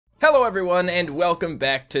Hello everyone and welcome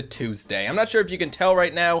back to Tuesday. I'm not sure if you can tell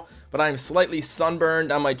right now, but I'm slightly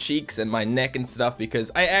sunburned on my cheeks and my neck and stuff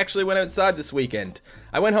because I actually went outside this weekend.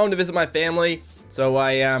 I went home to visit my family, so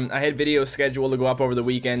I had videos scheduled to go up over the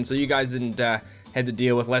weekend, so you guys didn't have to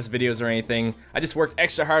deal with less videos or anything. I just worked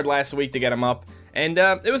extra hard last week to get them up, and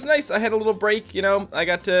it was nice. I had a little break, you know. I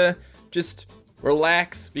got to just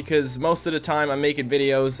relax because most of the time I'm making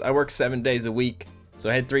videos. I work 7 days a week. So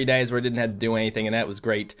I had 3 days where I didn't have to do anything, and that was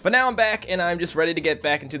great. But now I'm back, and I'm just ready to get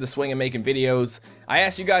back into the swing of making videos. I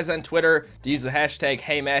asked you guys on Twitter to use the hashtag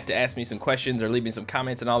HeyMatt to ask me some questions or leave me some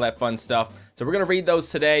comments and all that fun stuff. So we're going to read those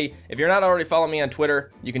today. If you're not already following me on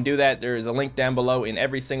Twitter, you can do that. There is a link down below in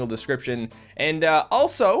every single description. And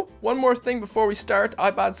also, one more thing before we start. I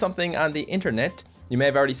bought something on the internet. You may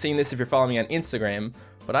have already seen this if you're following me on Instagram,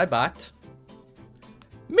 but I bought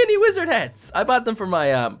mini wizard hats. I bought them for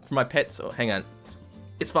my pet. So hang on.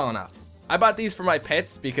 It's falling off. I bought these for my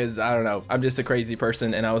pets because, I don't know, I'm just a crazy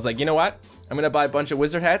person, and I was like, you know what? I'm gonna buy a bunch of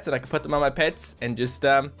wizard hats and I can put them on my pets and just,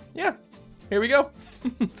 yeah, here we go.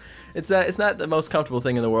 It's not the most comfortable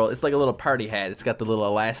thing in the world. It's like a little party hat. It's got the little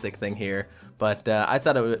elastic thing here, but I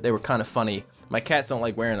thought they were kind of funny. My cats don't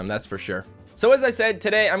like wearing them, that's for sure. So as I said,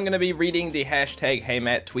 today I'm gonna be reading the hashtag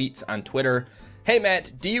HeyMatt tweets on Twitter. Hey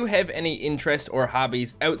Matt, do you have any interests or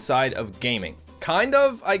hobbies outside of gaming? Kind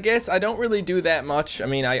of, I guess. I don't really do that much. I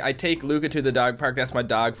mean, I take Luca to the dog park. That's my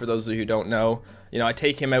dog, for those of you who don't know. You know, I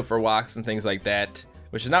take him out for walks and things like that,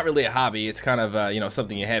 which is not really a hobby. It's kind of, you know,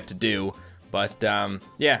 something you have to do. But,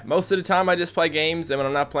 yeah, most of the time I just play games, and when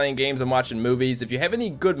I'm not playing games, I'm watching movies. If you have any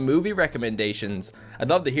good movie recommendations, I'd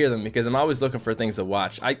love to hear them, because I'm always looking for things to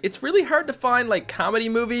watch. It's really hard to find, like, comedy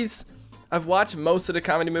movies. I've watched most of the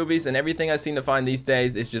comedy movies, and everything I seem to find these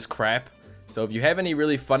days is just crap. So if you have any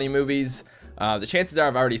really funny movies, the chances are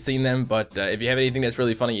I've already seen them, but if you have anything that's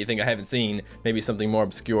really funny you think I haven't seen, maybe something more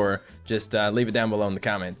obscure, just leave it down below in the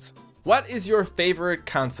comments. What is your favorite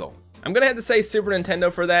console? I'm gonna have to say Super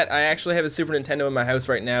Nintendo for that. I actually have a Super Nintendo in my house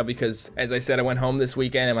right now because, as I said, I went home this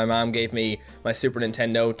weekend and my mom gave me my Super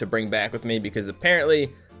Nintendo to bring back with me because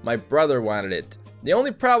apparently my brother wanted it. The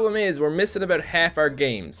only problem is we're missing about half our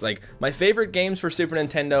games. Like, my favorite games for Super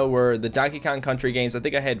Nintendo were the Donkey Kong Country games. I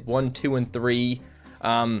think I had 1, 2, and 3.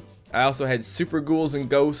 I also had Super Ghouls and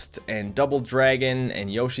Ghosts and Double Dragon and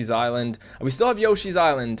Yoshi's Island. We still have Yoshi's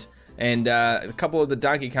Island and a couple of the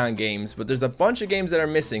Donkey Kong games, but there's a bunch of games that are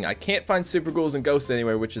missing. I can't find Super Ghouls and Ghosts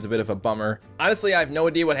anywhere, which is a bit of a bummer. Honestly, I have no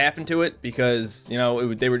idea what happened to it because, you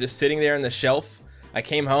know, they were just sitting there on the shelf. I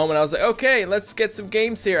came home and I was like, okay, let's get some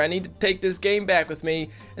games here. I need to take this game back with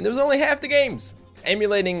me, and there was only half the games.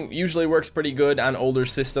 Emulating usually works pretty good on older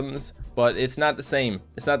systems, but it's not the same.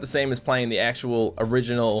 It's not the same as playing the actual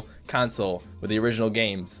original console with the original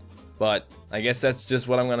games. But I guess that's just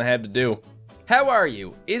what I'm gonna have to do. How are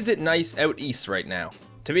you? Is it nice out east right now?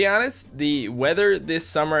 To be honest, the weather this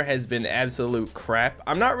summer has been absolute crap.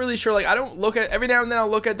 I'm not really sure, like, I don't look at, every now and then I'll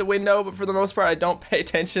look at the window, but for the most part I don't pay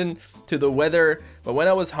attention to the weather. But when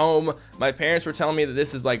I was home, my parents were telling me that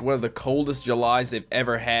this is like one of the coldest Julys they've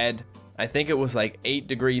ever had. I think it was like 8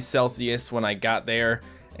 degrees Celsius when I got there,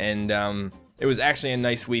 and it was actually a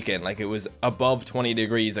nice weekend. Like, it was above 20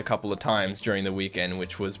 degrees a couple of times during the weekend,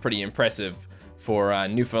 which was pretty impressive for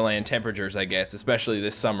Newfoundland temperatures, I guess, especially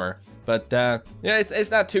this summer. But yeah,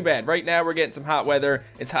 it's not too bad. Right now we're getting some hot weather.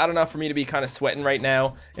 It's hot enough for me to be kind of sweating right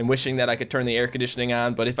now and wishing that I could turn the air conditioning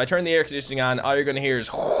on. But if I turn the air conditioning on, all you're gonna hear is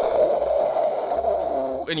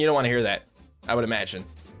and you don't want to hear that, I would imagine.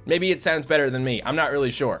 Maybe it sounds better than me. I'm not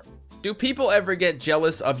really sure. Do people ever get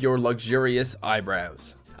jealous of your luxurious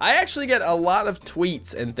eyebrows? I actually get a lot of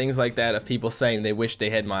tweets and things like that of people saying they wish they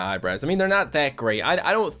had my eyebrows. I mean, they're not that great.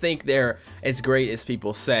 I don't think they're as great as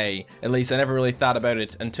people say. At least I never really thought about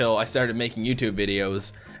it until I started making YouTube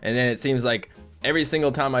videos. And then it seems like every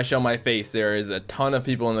single time I show my face, there is a ton of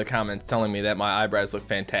people in the comments telling me that my eyebrows look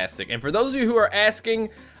fantastic. And for those of you who are asking,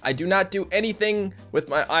 I do not do anything with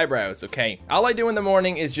my eyebrows, okay? All I do in the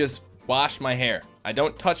morning is just wash my hair. I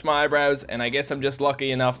don't touch my eyebrows, and I guess I'm just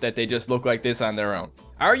lucky enough that they just look like this on their own.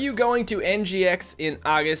 Are you going to NGX in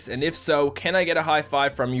August, and if so, can I get a high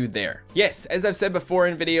five from you there? Yes, as I've said before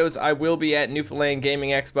in videos, I will be at Newfoundland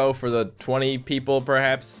Gaming Expo for the 20 people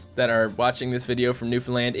perhaps that are watching this video from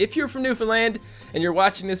Newfoundland. If you're from Newfoundland and you're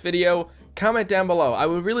watching this video, comment down below. I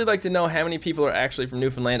would really like to know how many people are actually from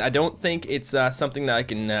Newfoundland. I don't think it's something that I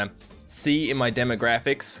can see in my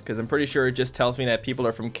demographics, because I'm pretty sure it just tells me that people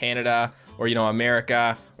are from Canada or, you know,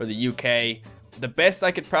 America or the UK. The best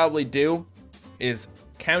I could probably do is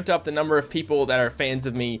count up the number of people that are fans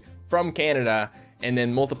of me from Canada and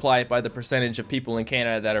then multiply it by the percentage of people in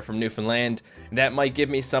Canada that are from Newfoundland. That might give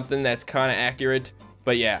me something that's kind of accurate.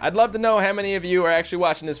 But yeah, I'd love to know how many of you are actually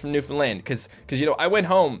watching this from Newfoundland, because you know, I went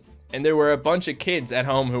home and there were a bunch of kids at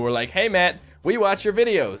home who were like, hey Matt, we watch your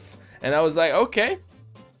videos. And I was like, okay,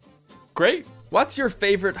 great. What's your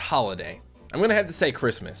favorite holiday? I'm gonna have to say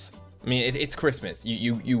Christmas. I mean, it's Christmas.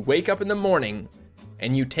 You wake up in the morning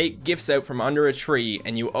and you take gifts out from under a tree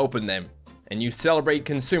and you open them and you celebrate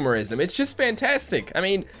consumerism. It's just fantastic. I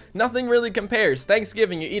mean, nothing really compares.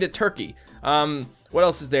 Thanksgiving, you eat a turkey. What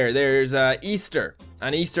else is there? There's Easter.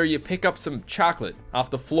 On Easter, you pick up some chocolate off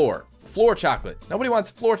the floor. Floor chocolate. Nobody wants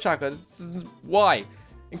floor chocolate. Why?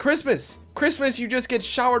 And Christmas, you just get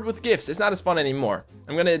showered with gifts. It's not as fun anymore.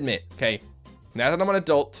 I'm gonna admit, okay? Now that I'm an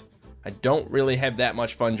adult, I don't really have that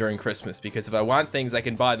much fun during Christmas, because if I want things, I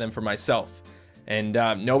can buy them for myself. And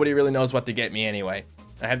nobody really knows what to get me anyway.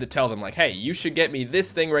 I have to tell them, like, hey, you should get me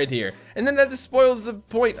this thing right here. And then that just spoils the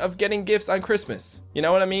point of getting gifts on Christmas. You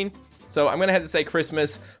know what I mean? So I'm gonna have to say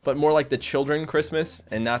Christmas, but more like the children Christmas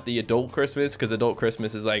and not the adult Christmas, because adult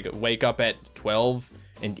Christmas is like wake up at 12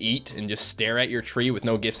 and eat and just stare at your tree with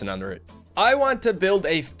no gifts in under it. I want to build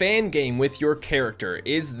a fan game with your character.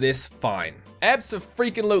 Is this fine?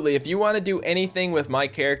 Abso-freaking-lutely. If you want to do anything with my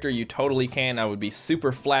character, you totally can. I would be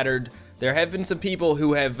super flattered. There have been some people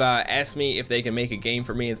who have asked me if they can make a game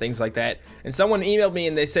for me and things like that. And someone emailed me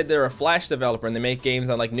and they said they're a Flash developer and they make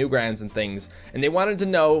games on like Newgrounds and things. And they wanted to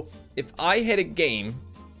know if I had a game,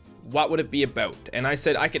 what would it be about? And I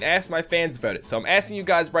said I could ask my fans about it. So I'm asking you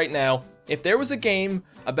guys right now, if there was a game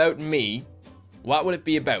about me, what would it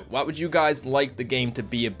be about? What would you guys like the game to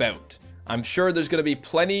be about? I'm sure there's going to be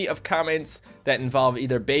plenty of comments that involve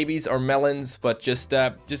either babies or melons, but just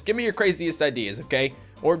give me your craziest ideas, okay?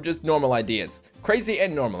 Or just normal ideas. Crazy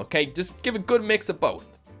and normal, okay? Just give a good mix of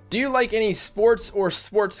both. Do you like any sports or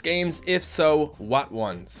sports games? If so, what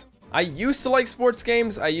ones? I used to like sports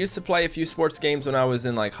games. I used to play a few sports games when I was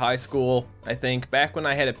in like high school, I think. Back when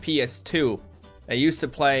I had a PS2, I used to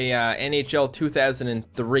play NHL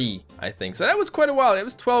 2003, I think. So that was quite a while. It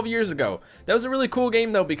was 12 years ago. That was a really cool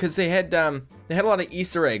game though, because they had a lot of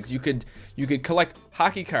Easter eggs. You could collect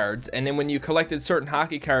hockey cards, and then when you collected certain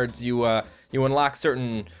hockey cards, you unlock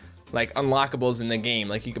certain like unlockables in the game.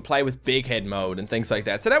 Like you could play with big head mode and things like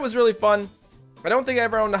that. So that was really fun. I don't think I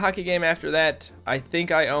ever owned a hockey game after that. I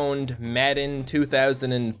think I owned Madden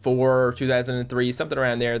 2004 or 2003, something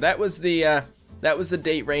around there. That was the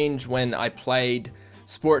date range when I played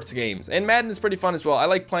sports games. And Madden is pretty fun as well. I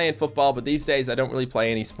like playing football, but these days I don't really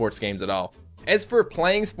play any sports games at all. As for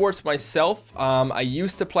playing sports myself, I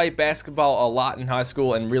used to play basketball a lot in high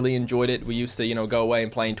school and really enjoyed it. We used to, you know, go away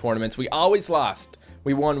and play in tournaments. We always lost.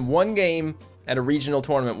 We won one game at a regional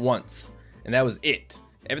tournament once, and that was it.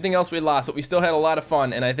 Everything else we lost, but we still had a lot of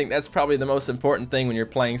fun, and I think that's probably the most important thing when you're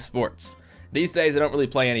playing sports. These days I don't really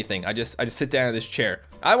play anything. I just sit down in this chair.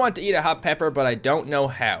 I want to eat a hot pepper, but I don't know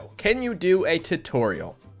how. Can you do a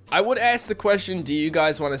tutorial? I would ask the question, do you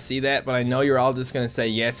guys want to see that? But I know you're all just going to say,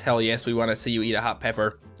 yes, hell yes, we want to see you eat a hot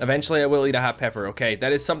pepper. Eventually I will eat a hot pepper, okay?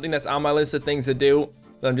 That is something that's on my list of things to do,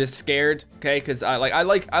 but I'm just scared, okay? Because I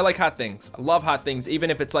like hot things. I love hot things,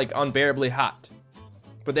 even if it's like unbearably hot.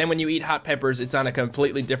 But then when you eat hot peppers, it's on a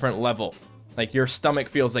completely different level. Like your stomach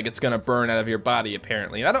feels like it's going to burn out of your body,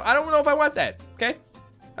 apparently. And I don't know if I want that, okay?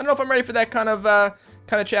 I don't know if I'm ready for that kind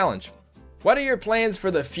of challenge. What are your plans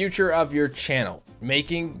for the future of your channel?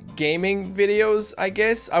 Making gaming videos, I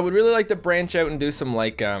guess. I would really like to branch out and do some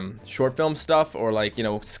like short film stuff, or like, you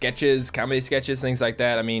know, sketches, comedy sketches, things like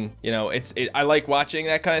that. I mean, you know, I like watching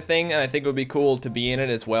that kind of thing, and I think it would be cool to be in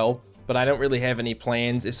it as well. But I don't really have any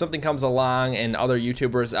plans. If something comes along and other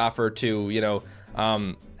YouTubers offer to, you know,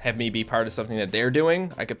 have me be part of something that they're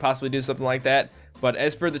doing, I could possibly do something like that. But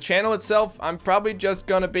as for the channel itself, I'm probably just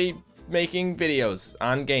gonna be making videos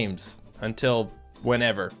on games until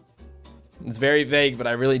whenever. It's very vague, but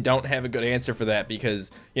I really don't have a good answer for that, because,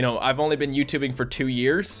 you know, I've only been YouTubing for 2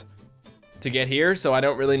 years to get here, so I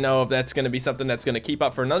don't really know if that's going to be something that's going to keep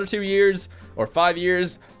up for another 2 years, or 5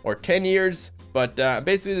 years, or 10 years, but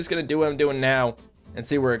basically just going to do what I'm doing now and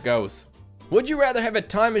see where it goes. Would you rather have a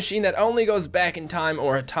time machine that only goes back in time,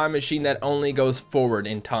 or a time machine that only goes forward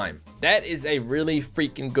in time? That is a really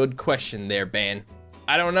freaking good question there, Ban.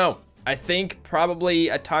 I don't know. I think probably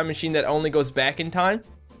a time machine that only goes back in time,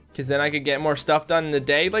 because then I could get more stuff done in the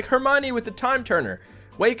day, like Hermione with the time turner.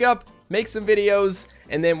 Wake up, make some videos,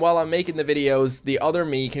 and then while I'm making the videos, the other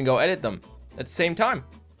me can go edit them at the same time.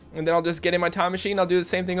 And then I'll just get in my time machine, I'll do the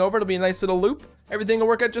same thing over, it'll be a nice little loop. Everything will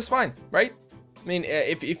work out just fine, right? I mean,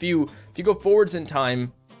 if you go forwards in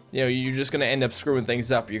time, you know, you're just gonna end up screwing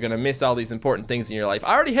things up. You're gonna miss all these important things in your life.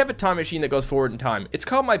 I already have a time machine that goes forward in time. It's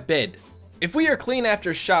called my bed. If we are clean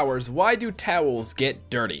after showers, why do towels get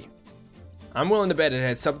dirty? I'm willing to bet it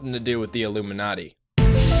has something to do with the Illuminati.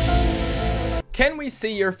 Can we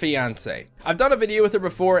see your fiance? I've done a video with her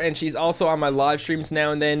before, and she's also on my live streams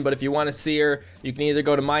now and then, but if you want to see her, you can either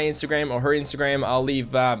go to my Instagram or her Instagram. I'll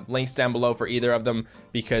leave links down below for either of them,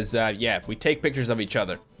 because yeah, we take pictures of each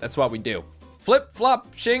other. That's what we do. Flip,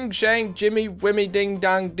 flop, shing, shang, jimmy, wimmy, ding,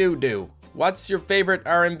 dong, doo-doo. What's your favorite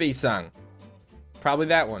R&B song? Probably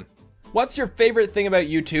that one. What's your favorite thing about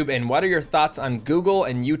YouTube, and what are your thoughts on Google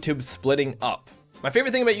and YouTube splitting up? My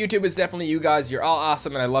favorite thing about YouTube is definitely you guys. You're all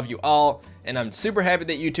awesome and I love you all. And I'm super happy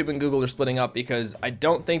that YouTube and Google are splitting up because I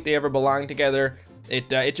don't think they ever belong together.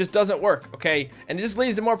 It just doesn't work, okay? And it just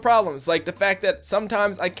leads to more problems, like the fact that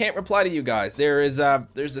sometimes I can't reply to you guys. There's a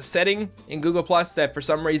setting in Google Plus that for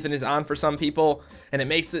some reason is on for some people, and it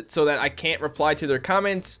makes it so that I can't reply to their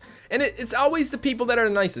comments. And it's always the people that are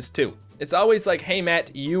the nicest too. It's always like, hey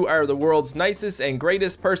Matt, you are the world's nicest and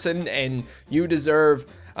greatest person, and you deserve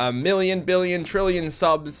a million, billion, trillion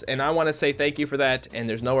subs, and I want to say thank you for that, and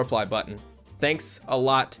there's no reply button. Thanks a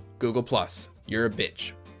lot, Google Plus. You're a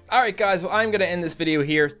bitch. Alright guys, well I'm going to end this video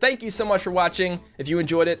here. Thank you so much for watching. If you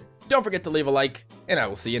enjoyed it, don't forget to leave a like, and I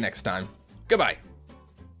will see you next time. Goodbye.